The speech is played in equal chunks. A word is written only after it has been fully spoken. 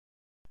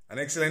An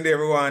excellent day,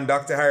 everyone.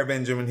 Dr. Harry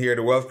Benjamin here.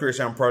 The Wealth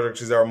Creation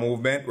Project is our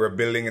movement. We're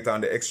building it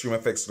on the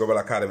Xtreamfx Global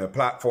Academy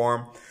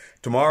platform.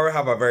 Tomorrow we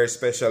have a very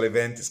special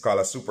event. It's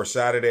called a Super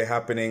Saturday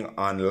happening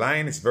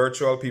online. It's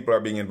virtual. People are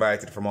being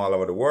invited from all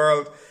over the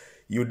world.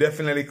 You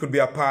definitely could be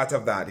a part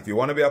of that. If you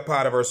want to be a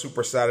part of our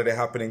Super Saturday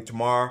happening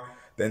tomorrow,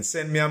 then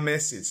send me a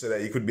message so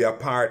that you could be a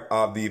part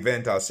of the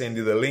event. I'll send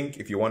you the link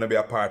if you want to be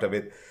a part of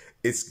it.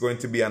 It's going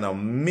to be an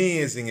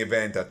amazing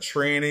event, a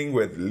training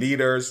with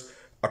leaders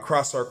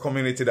across our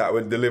community that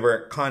will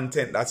deliver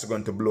content that's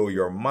going to blow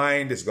your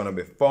mind. It's going to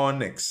be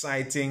fun,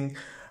 exciting.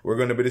 We're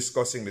going to be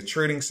discussing the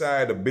trading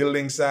side, the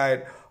building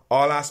side,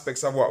 all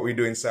aspects of what we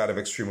do inside of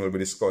Xtream will be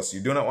discussed.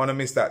 You do not want to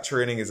miss that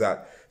training. Is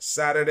at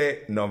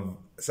Saturday,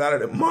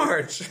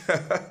 March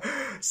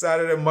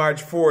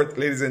 4th,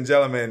 ladies and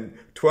gentlemen,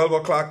 12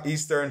 o'clock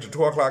Eastern to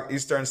 2 o'clock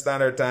Eastern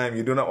Standard Time.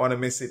 You do not want to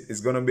miss it. It's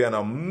going to be an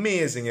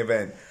amazing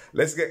event.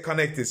 Let's get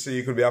connected so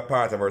you can be a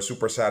part of our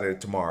Super Saturday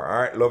tomorrow.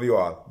 All right. Love you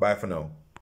all. Bye for now.